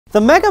The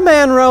Mega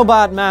Man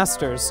robot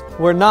masters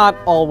were not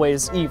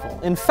always evil.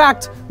 In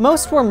fact,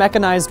 most were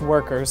mechanized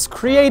workers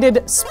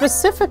created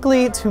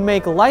specifically to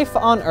make life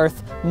on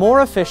Earth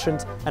more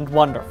efficient and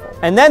wonderful.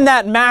 And then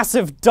that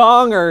massive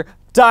donger,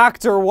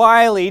 Dr.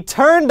 Wily,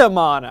 turned them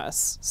on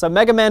us. So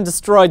Mega Man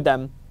destroyed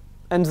them,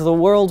 and the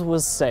world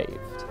was saved.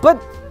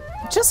 But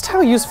just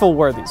how useful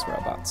were these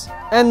robots?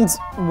 And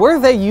were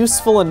they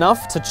useful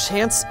enough to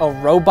chance a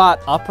robot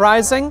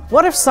uprising?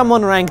 What if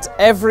someone ranked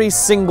every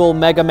single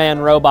Mega Man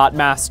robot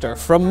master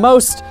from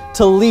most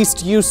to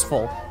least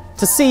useful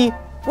to see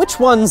which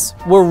ones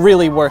were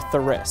really worth the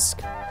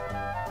risk?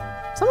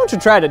 Someone should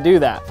try to do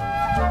that.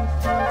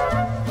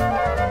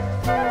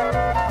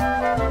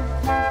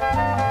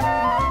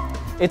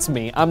 It's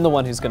me, I'm the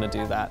one who's gonna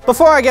do that.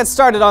 Before I get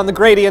started on the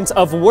gradient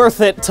of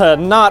worth it to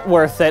not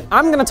worth it,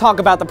 I'm gonna talk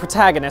about the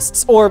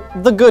protagonists, or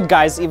the good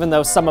guys, even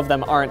though some of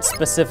them aren't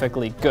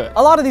specifically good.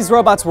 A lot of these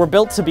robots were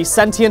built to be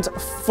sentient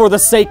for the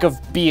sake of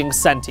being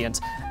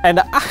sentient, and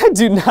I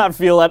do not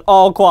feel at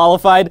all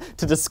qualified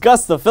to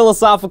discuss the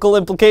philosophical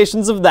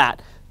implications of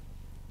that.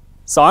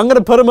 So I'm gonna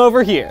put them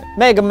over here.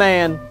 Mega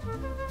Man,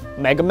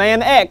 Mega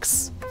Man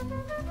X,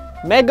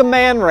 Mega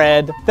Man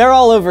Red, they're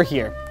all over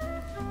here.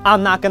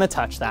 I'm not gonna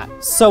touch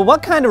that. So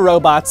what kind of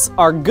robots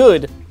are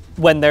good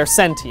when they're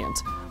sentient?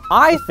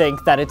 I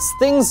think that it's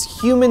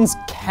things humans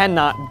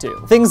cannot do.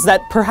 Things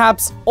that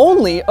perhaps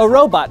only a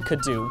robot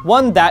could do.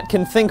 One that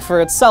can think for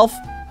itself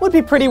would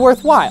be pretty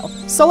worthwhile.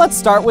 So let's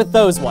start with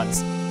those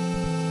ones.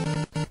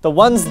 The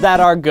ones that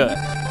are good.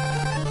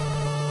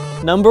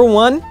 Number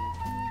 1,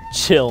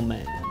 Chill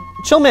Man.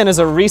 Chill Man is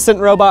a recent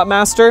robot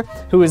master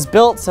who is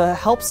built to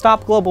help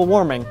stop global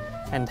warming,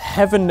 and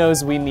heaven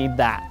knows we need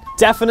that.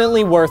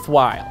 Definitely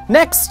worthwhile.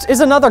 Next is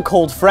another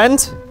cold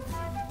friend,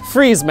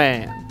 Freeze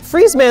Man.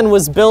 Freeze Man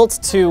was built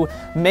to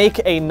make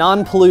a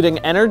non-polluting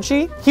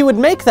energy. He would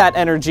make that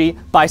energy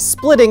by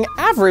splitting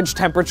average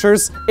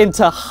temperatures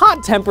into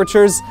hot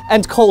temperatures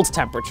and cold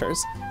temperatures.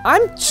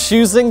 I'm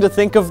choosing to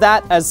think of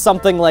that as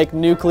something like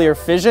nuclear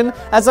fission,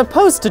 as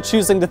opposed to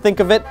choosing to think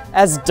of it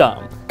as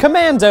dumb.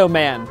 Commando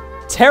Man.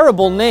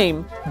 Terrible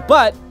name,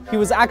 but he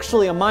was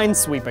actually a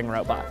minesweeping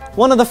robot.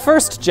 One of the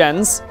first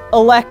gens,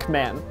 Elec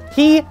Man.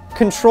 He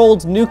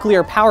controlled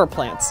nuclear power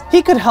plants.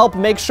 He could help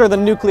make sure the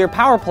nuclear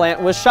power plant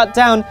was shut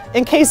down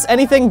in case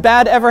anything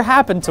bad ever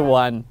happened to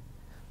one.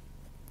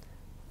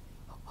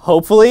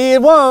 Hopefully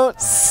it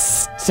won't.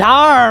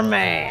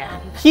 Starman.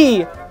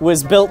 He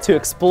was built to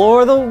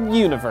explore the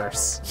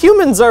universe.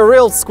 Humans are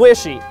real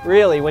squishy,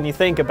 really, when you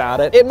think about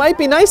it. It might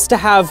be nice to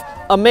have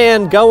a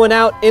man going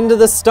out into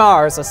the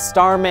stars, a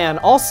starman.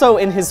 Also,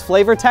 in his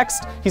flavor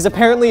text, he's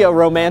apparently a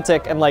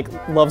romantic and like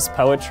loves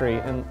poetry,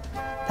 and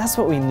that's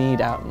what we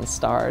need out in the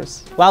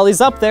stars. While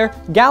he's up there,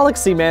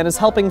 Galaxy Man is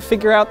helping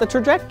figure out the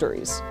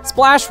trajectories.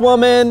 Splash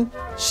Woman,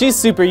 she's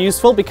super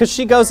useful because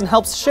she goes and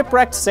helps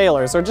shipwrecked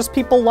sailors or just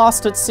people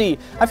lost at sea.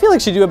 I feel like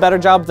she'd do a better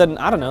job than,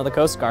 I don't know, the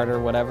Coast Guard or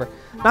whatever.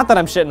 Not that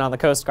I'm shitting on the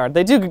Coast Guard.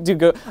 They do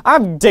go,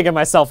 I'm digging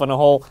myself in a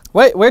hole.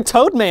 Wait, where'd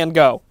Toad Man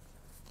go?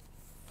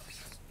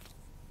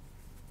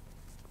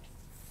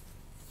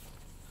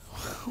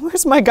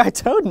 Where's my guy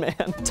Toad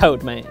Man?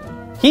 Toad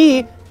Man.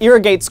 He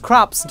irrigates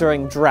crops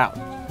during drought.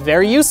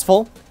 Very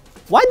useful.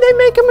 Why'd they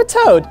make him a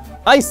toad?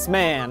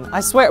 Iceman. I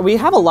swear, we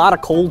have a lot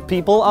of cold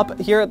people up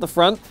here at the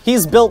front.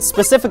 He's built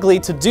specifically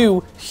to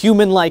do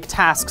human-like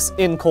tasks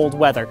in cold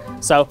weather.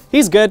 So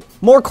he's good.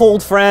 More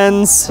cold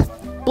friends.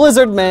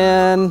 Blizzard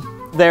Man.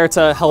 There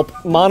to help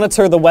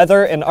monitor the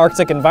weather in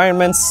Arctic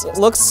environments.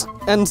 Looks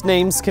and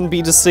names can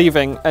be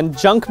deceiving, and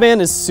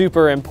Junkman is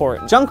super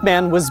important.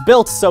 Junkman was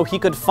built so he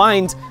could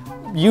find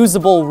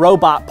usable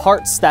robot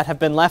parts that have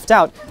been left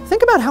out.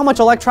 Think about how much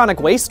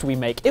electronic waste we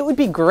make. It would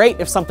be great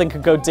if something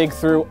could go dig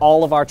through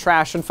all of our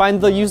trash and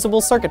find the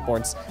usable circuit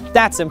boards.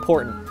 That's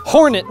important.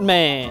 Hornet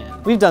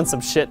Man. We've done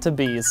some shit to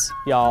bees,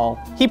 y'all.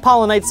 He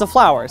pollinates the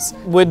flowers.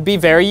 Would be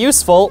very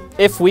useful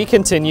if we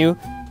continue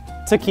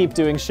to keep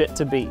doing shit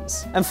to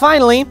bees. And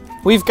finally,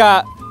 we've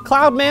got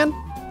Cloud Man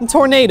and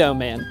Tornado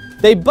Man.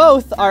 They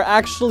both are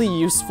actually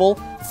useful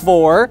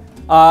for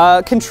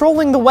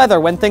controlling the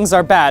weather when things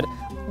are bad.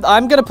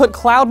 I'm gonna put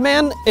Cloud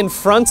Man in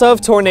front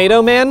of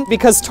Tornado Man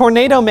because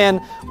Tornado Man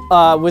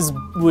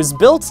was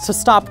built to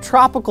stop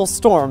tropical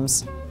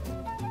storms,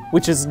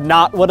 which is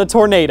not what a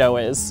tornado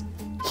is.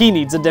 He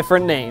needs a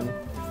different name.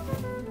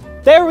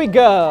 There we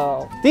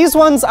go. These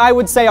ones I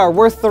would say are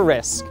worth the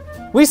risk.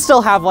 We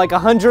still have like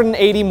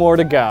 180 more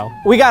to go.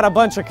 We got a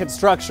bunch of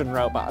construction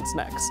robots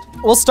next.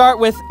 We'll start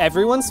with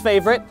everyone's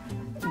favorite,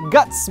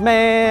 Guts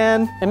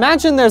Man.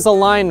 Imagine there's a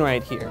line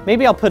right here.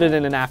 Maybe I'll put it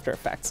in After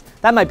Effects.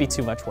 That might be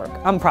too much work.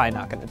 I'm probably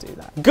not gonna do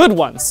that. Good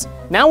ones.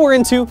 Now we're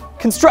into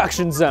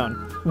Construction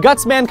Zone.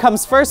 Guts Man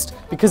comes first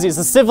because he's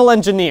a civil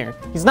engineer.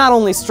 He's not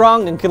only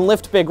strong and can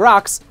lift big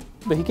rocks,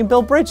 but he can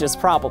build bridges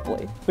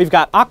probably. We've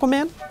got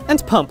Aquaman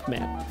and Pump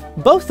Man.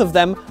 Both of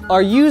them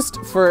are used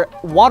for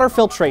water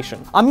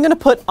filtration. I'm gonna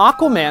put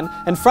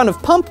Aquaman in front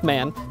of Pump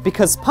Man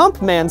because Pump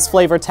Man's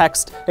flavor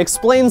text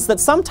explains that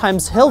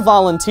sometimes he'll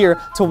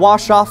volunteer to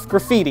wash off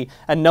graffiti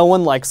and no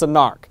one likes a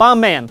narc.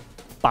 Bomb Man.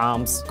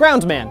 bombs.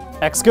 Ground man,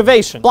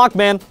 excavation. Block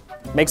man,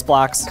 makes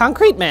blocks.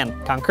 Concrete man,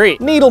 concrete.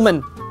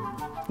 Needleman,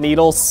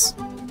 needles.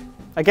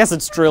 I guess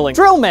it's drilling.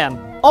 Drill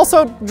man,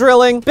 also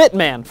drilling. Bit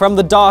man from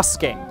the DOS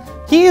game.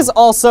 He is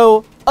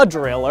also a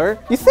driller.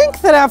 You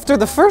think that after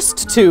the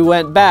first two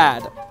went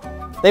bad,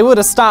 they would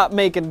have stopped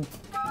making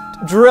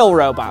drill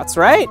robots,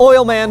 right?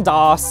 Oil man,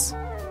 DOS.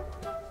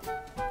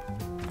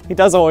 He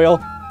does oil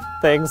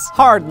things.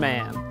 Hard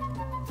man.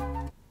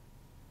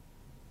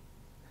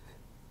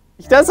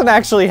 He doesn't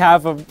actually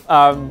have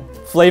a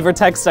flavor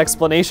text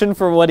explanation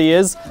for what he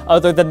is,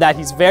 other than that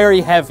he's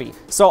very heavy.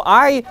 So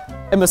I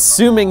am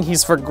assuming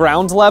he's for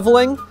ground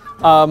leveling,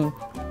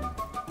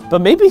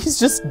 but maybe he's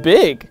just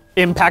big.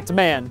 Impact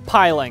man,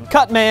 piling.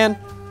 Cut man,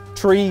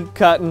 tree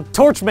cutting.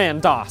 Torch man,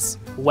 DOS,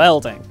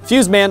 welding.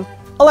 Fuse man,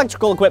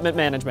 electrical equipment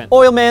management.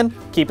 Oil man,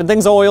 keeping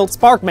things oiled.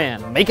 Spark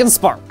man, making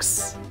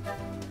sparks.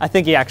 I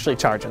think he actually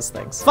charges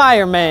things.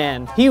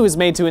 Fireman, he was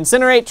made to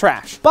incinerate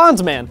trash.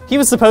 Bondman, he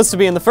was supposed to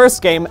be in the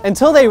first game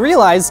until they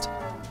realized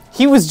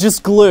he was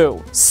just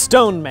glue.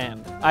 Stone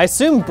man, I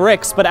assume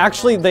bricks, but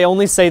actually they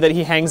only say that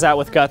he hangs out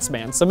with Guts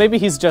man, so maybe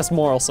he's just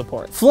moral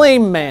support.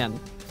 Flame man,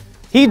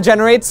 he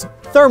generates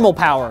thermal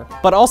power,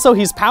 but also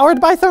he's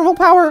powered by thermal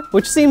power,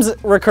 which seems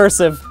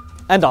recursive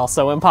and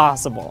also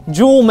impossible.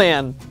 Jewel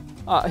man,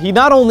 he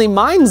not only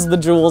mines the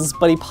jewels,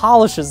 but he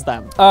polishes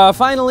them.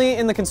 Finally,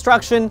 in the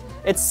construction,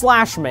 it's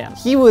Slash Man.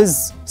 He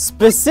was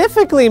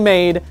specifically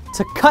made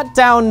to cut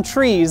down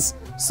trees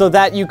so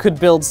that you could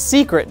build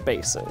secret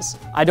bases.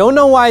 I don't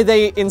know why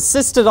they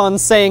insisted on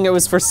saying it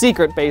was for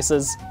secret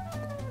bases.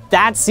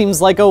 That seems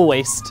like a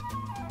waste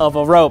of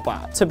a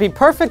robot. To be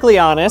perfectly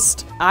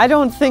honest, I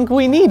don't think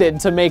we needed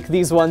to make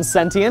these ones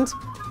sentient,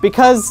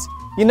 because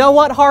you know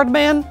what,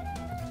 Hardman?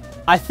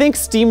 I think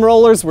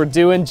steamrollers were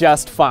doing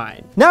just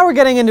fine. Now we're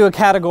getting into a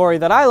category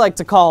that I like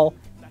to call,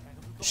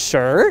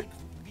 sure.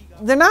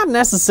 They're not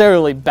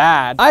necessarily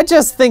bad. I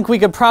just think we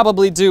could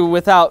probably do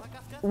without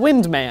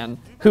Windman,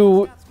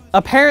 who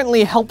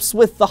apparently helps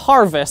with the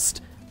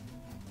harvest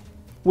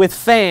with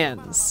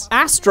fans.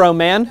 Astro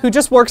Man, who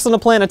just works in a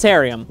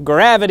planetarium.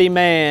 Gravity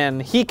Man,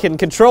 he can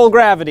control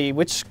gravity,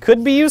 which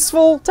could be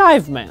useful.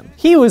 Dive Man,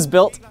 he was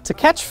built to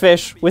catch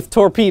fish with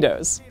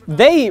torpedoes.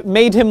 They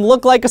made him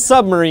look like a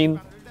submarine,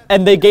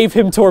 and they gave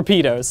him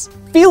torpedoes.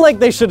 Feel like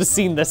they should have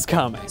seen this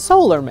coming.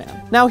 Solar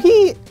Man. Now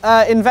he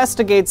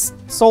investigates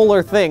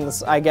solar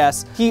things, I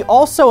guess. He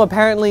also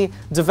apparently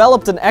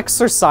developed an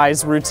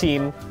exercise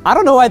routine. I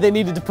don't know why they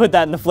needed to put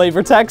that in the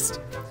flavor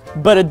text,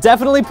 but it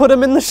definitely put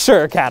him in the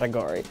sure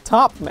category.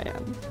 Top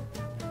Man.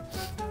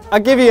 I'll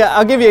give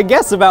you a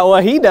guess about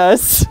what he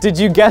does. Did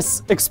you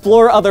guess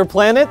explore other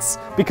planets?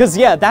 Because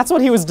yeah, that's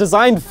what he was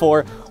designed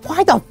for.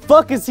 Why the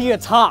fuck is he a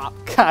top?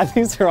 God,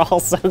 these are all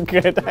so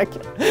good.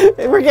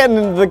 We're getting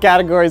into the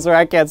categories where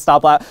I can't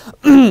stop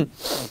laughing.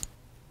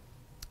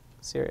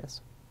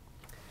 Serious.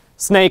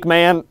 Snake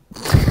Man.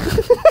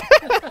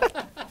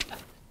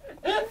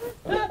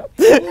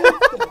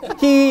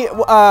 He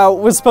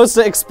was supposed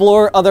to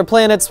explore other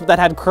planets that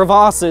had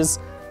crevasses,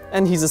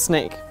 and he's a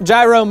snake.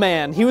 Gyro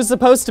Man, he was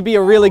supposed to be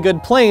a really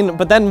good plane,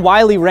 but then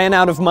Wily ran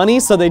out of money,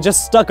 so they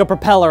just stuck a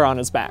propeller on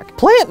his back.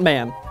 Plant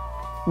Man,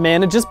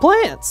 manages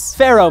plants.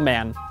 Pharaoh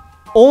Man,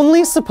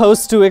 only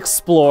supposed to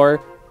explore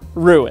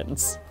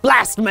ruins.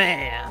 Blast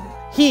Man,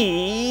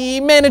 he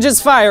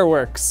manages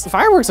fireworks.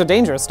 Fireworks are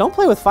dangerous, don't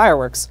play with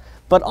fireworks.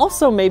 But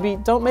also maybe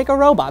don't make a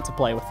robot to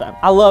play with them.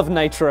 I love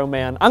Nitro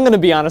Man. I'm gonna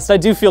be honest, I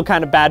do feel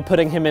kind of bad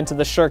putting him into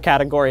the sure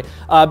category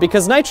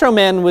because Nitro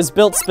Man was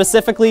built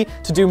specifically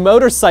to do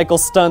motorcycle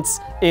stunts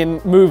in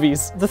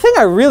movies. The thing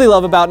I really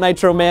love about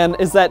Nitro Man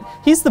is that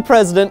he's the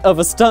president of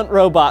a stunt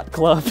robot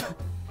club,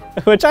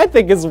 which I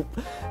think is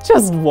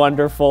just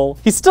wonderful.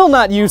 He's still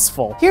not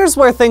useful. Here's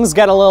where things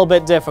get a little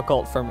bit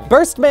difficult for me.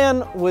 Burst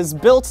Man was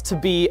built to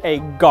be a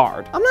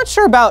guard. I'm not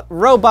sure about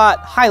robot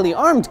highly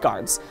armed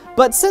guards,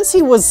 but since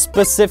he was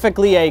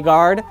specifically a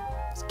guard,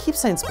 keep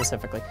saying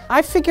specifically,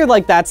 I figured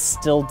like that's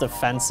still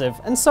defensive,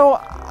 and so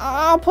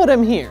I'll put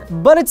him here.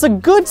 But it's a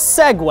good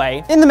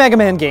segue. In the Mega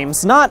Man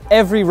games, not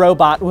every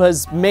robot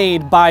was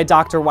made by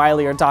Dr.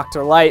 Wily or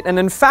Dr. Light, and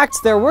in fact,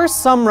 there were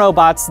some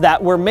robots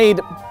that were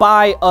made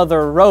by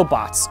other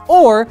robots,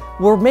 or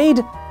were made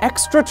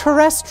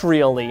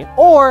extraterrestrially,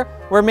 or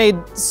were made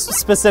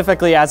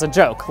specifically as a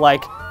joke,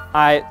 like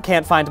I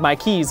can't find my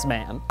keys,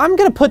 man. I'm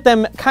gonna put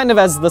them kind of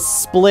as the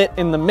split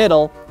in the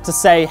middle to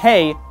say,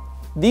 hey,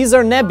 these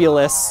are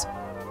nebulous,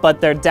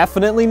 but they're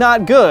definitely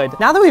not good.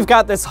 Now that we've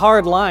got this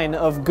hard line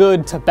of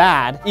good to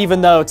bad,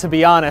 even though, to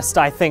be honest,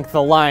 I think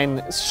the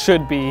line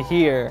should be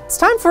here, it's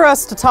time for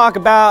us to talk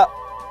about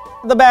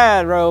the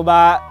bad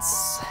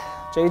robots.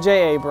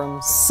 J.J.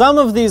 Abrams. Some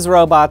of these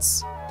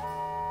robots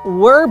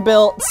were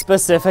built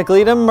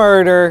specifically to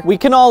murder. We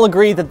can all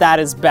agree that that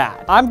is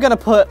bad. I'm gonna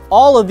put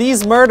all of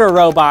these murder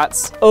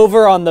robots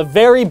over on the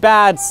very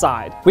bad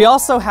side. We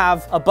also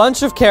have a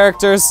bunch of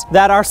characters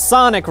that are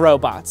Sonic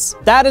robots.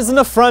 That is an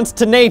affront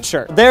to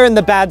nature. They're in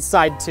the bad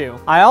side too.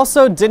 I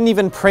also didn't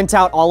even print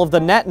out all of the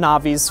net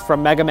navis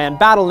from Mega Man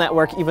Battle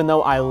Network, even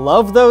though I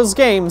love those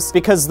games,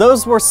 because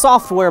those were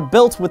software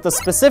built with the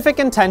specific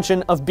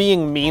intention of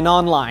being mean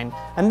online.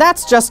 And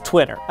that's just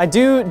Twitter. I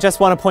do just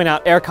want to point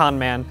out Aircon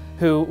Man,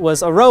 who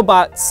was a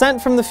robot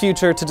sent from the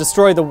future to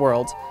destroy the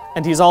world,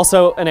 and he's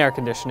also an air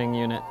conditioning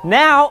unit.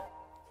 Now,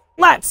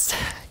 let's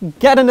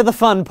get into the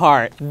fun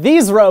part.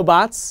 These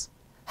robots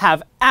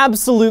have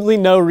absolutely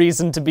no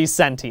reason to be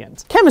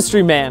sentient.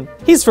 Chemistry Man,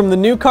 he's from the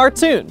new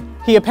cartoon.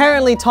 He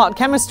apparently taught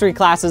chemistry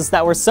classes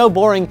that were so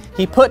boring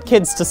he put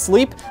kids to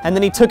sleep, and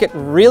then he took it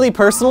really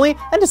personally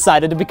and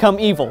decided to become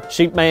evil.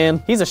 Sheep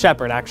Man, he's a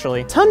shepherd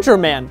actually. Tundra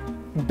Man,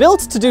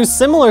 built to do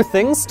similar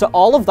things to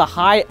all of the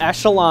high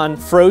echelon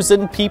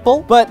frozen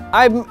people, but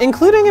I'm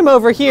including him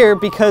over here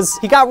because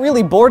he got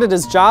really bored at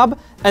his job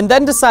and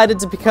then decided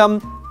to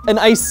become an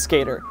ice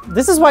skater.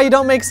 This is why you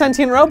don't make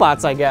sentient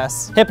robots, I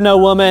guess. Hypno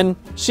Woman,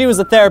 she was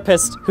a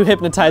therapist who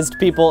hypnotized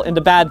people into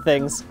bad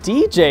things.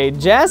 DJ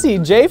Jazzy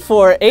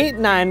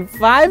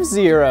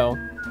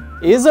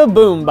J48950 is a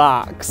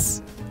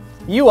boombox.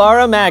 You are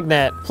a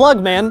magnet.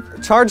 Plug Man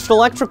charged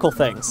electrical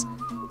things,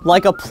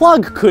 like a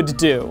plug could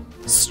do.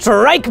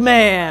 Strike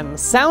Man!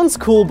 Sounds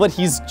cool, but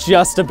he's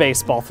just a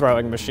baseball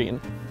throwing machine.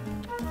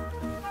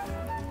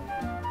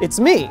 It's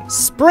me,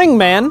 Spring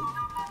Man,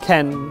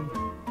 can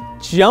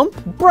jump.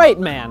 Bright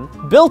Man,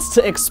 built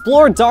to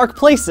explore dark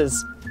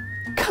places,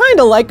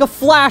 kinda like a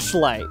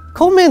flashlight.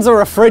 Cold Man's a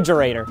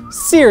refrigerator,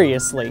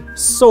 seriously.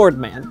 Sword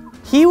Man,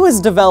 he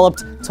was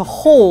developed to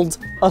hold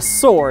a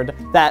sword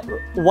that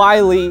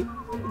Wily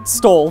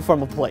stole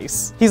from a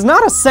place. He's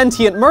not a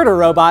sentient murder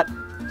robot,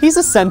 he's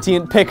a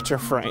sentient picture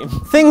frame.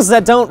 Things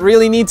that don't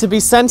really need to be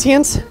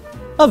sentient,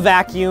 a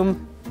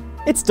vacuum.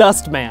 It's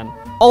Dustman.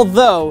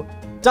 Although,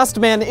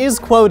 Dustman is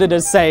quoted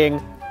as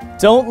saying,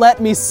 "Don't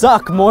let me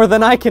suck more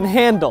than I can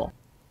handle."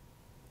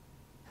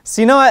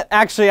 So you know what?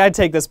 Actually, I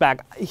take this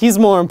back. He's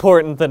more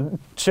important than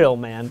Chill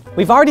Man.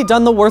 We've already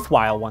done the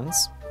worthwhile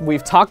ones.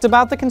 We've talked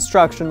about the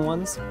construction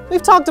ones.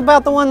 We've talked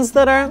about the ones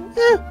that are,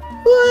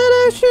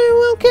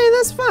 okay,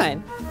 that's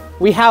fine.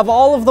 We have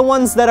all of the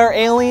ones that are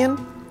alien,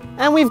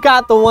 and we've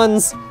got the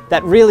ones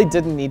that really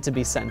didn't need to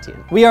be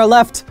sentient. We are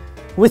left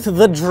with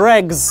the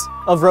dregs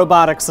of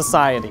robotic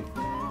society.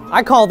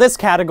 I call this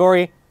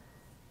category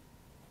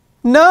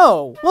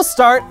No! We'll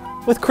start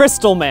with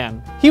Crystal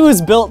Man. He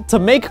was built to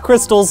make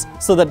crystals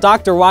so that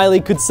Dr.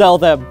 Wily could sell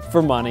them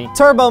for money.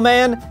 Turbo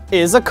Man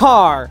is a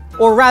car.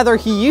 Or rather,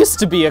 he used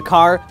to be a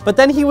car, but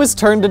then he was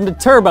turned into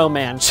Turbo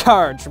Man,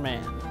 Charge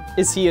Man.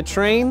 Is he a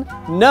train?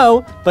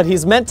 No, but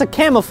he's meant to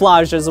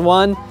camouflage as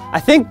one. I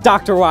think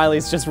Dr.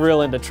 Wily's just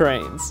real into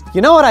trains. You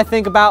know what I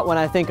think about when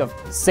I think of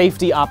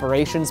Safety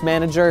Operations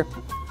Manager?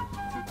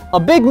 A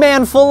big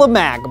man full of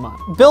magma,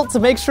 built to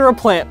make sure a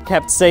plant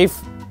kept safe,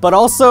 but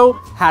also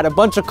had a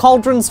bunch of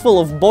cauldrons full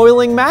of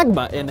boiling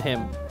magma in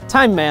him.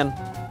 Time Man.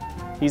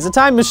 He's a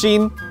time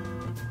machine.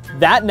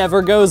 That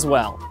never goes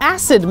well.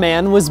 Acid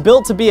Man was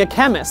built to be a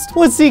chemist.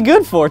 What's he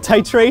good for,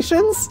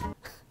 titrations?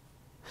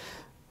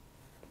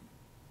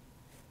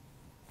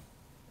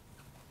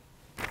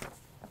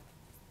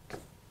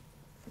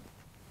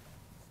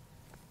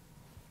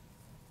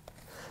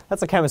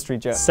 That's a chemistry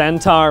joke.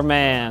 Centaur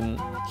Man.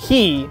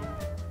 He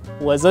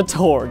was a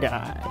tour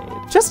guide.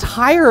 Just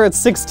hire a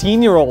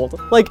 16-year-old.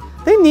 Like,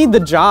 they need the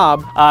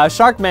job.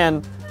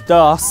 Sharkman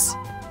does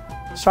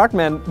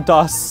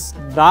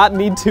not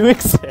need to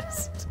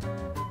exist.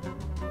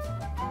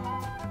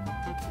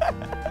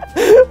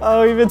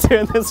 Oh, we've been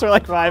doing this for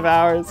like 5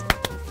 hours.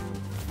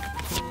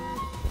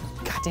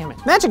 God damn it.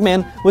 Magic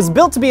Man was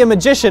built to be a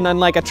magician on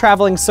like a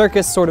traveling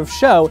circus sort of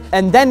show,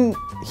 and then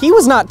he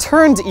was not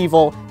turned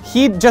evil,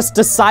 he just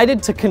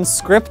decided to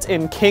conscript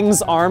in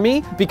King's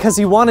army because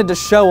he wanted to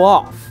show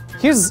off.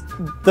 Here's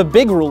the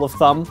big rule of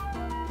thumb.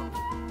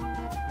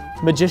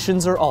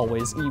 Magicians are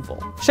always evil.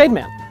 Shade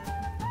Man.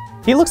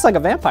 He looks like a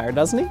vampire,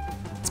 doesn't he?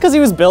 It's because he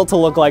was built to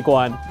look like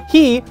one.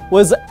 He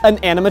was an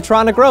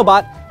animatronic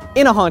robot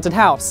in a haunted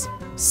house.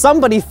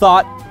 Somebody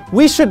thought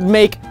we should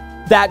make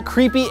that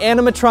creepy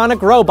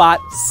animatronic robot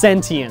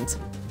sentient.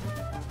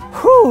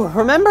 Whew,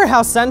 remember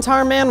how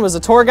Centaur Man was a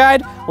tour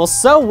guide? Well,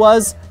 so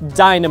was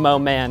Dynamo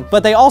Man,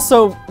 but they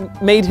also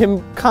made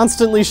him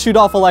constantly shoot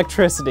off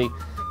electricity.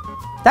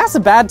 That's a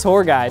bad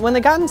tour guide. When they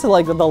got into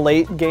like the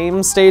late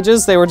game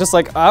stages, they were just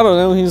like, I don't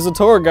know, he's a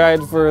tour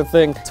guide for a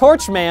thing.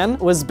 Torch Man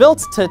was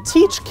built to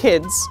teach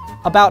kids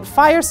about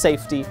fire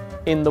safety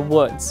in the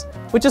woods,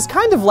 which is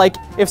kind of like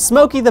if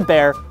Smokey the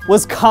Bear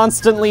was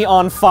constantly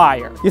on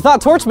fire. You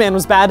thought Torch Man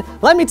was bad?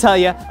 Let me tell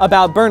you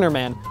about Burner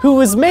Man, who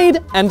was made,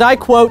 and I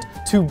quote,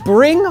 to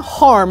bring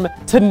harm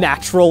to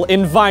natural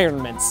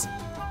environments.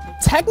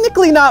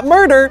 Technically not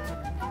murder,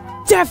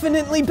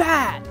 definitely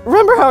bad.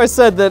 Remember how I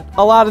said that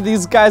a lot of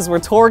these guys were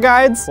tour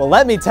guides? Well,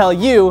 let me tell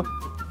you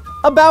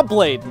about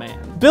Blade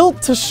Man.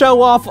 built to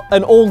show off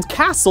an old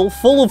castle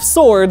full of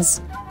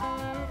swords,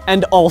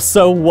 and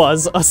also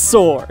was a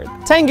sword.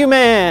 Tengu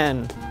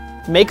Man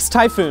makes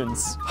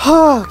typhoons.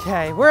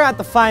 Okay, we're at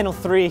the final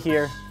 3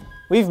 here.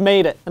 We've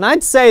made it. And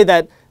I'd say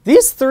that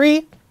these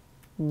 3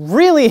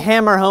 really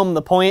hammer home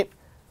the point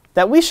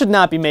that we should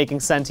not be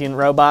making sentient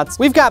robots.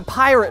 We've got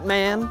Pirate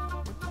Man,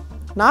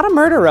 not a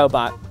murder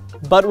robot,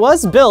 but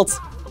was built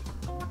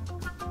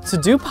to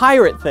do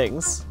pirate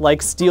things,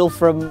 like steal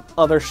from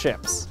other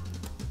ships.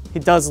 He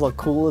does look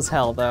cool as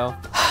hell, though.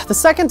 The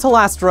second to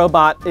last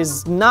robot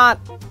is not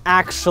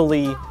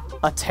actually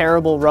a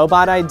terrible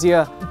robot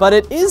idea, but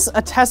it is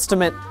a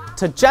testament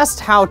to just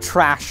how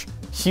trash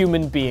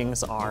human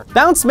beings are.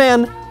 Bounce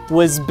Man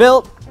was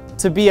built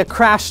to be a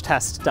crash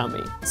test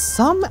dummy.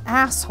 Some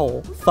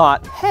asshole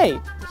thought, hey,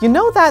 you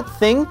know that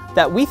thing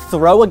that we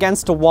throw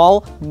against a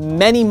wall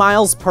many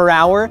miles per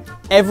hour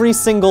every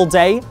single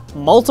day,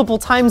 multiple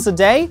times a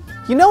day?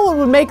 You know what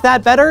would make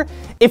that better?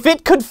 If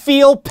it could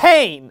feel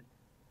pain.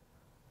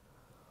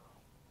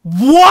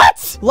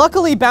 What?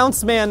 Luckily,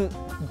 Bounce Man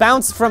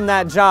bounced from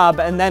that job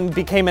and then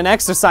became an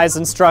exercise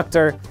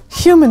instructor.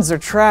 Humans are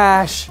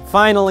trash.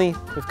 Finally,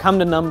 we've come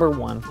to number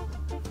 1.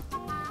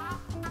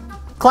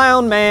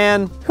 Clown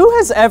Man. Who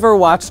has ever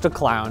watched a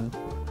clown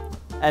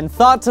and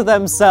thought to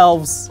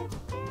themselves,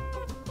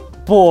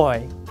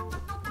 boy,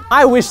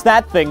 I wish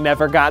that thing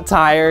never got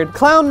tired.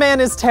 Clown Man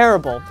is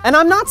terrible. And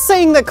I'm not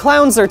saying that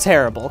clowns are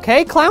terrible,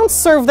 okay? Clowns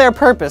serve their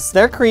purpose.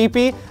 They're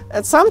creepy,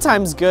 and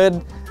sometimes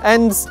good,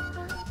 and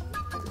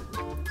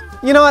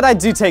you know what? I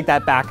do take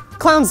that back.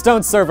 Clowns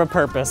don't serve a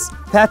purpose.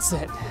 That's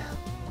it.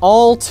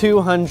 All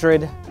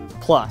 200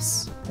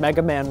 plus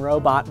Mega Man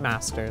Robot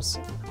Masters,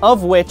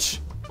 of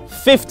which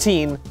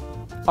 15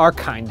 are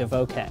kind of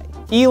okay.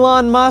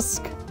 Elon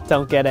Musk,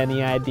 don't get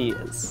any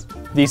ideas.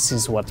 This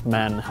is what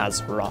man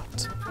has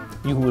wrought.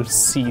 You will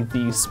see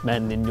these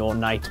men in your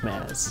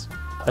nightmares,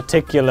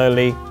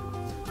 particularly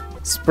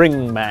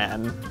Spring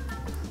Man,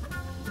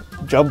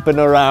 jumping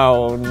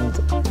around.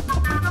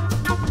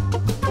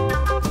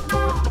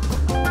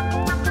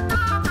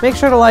 Make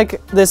sure to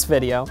like this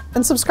video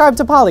and subscribe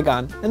to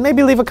Polygon, and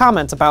maybe leave a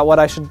comment about what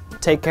I should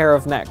take care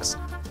of next.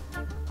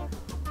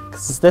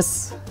 'Cause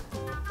this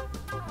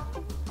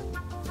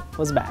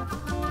was bad.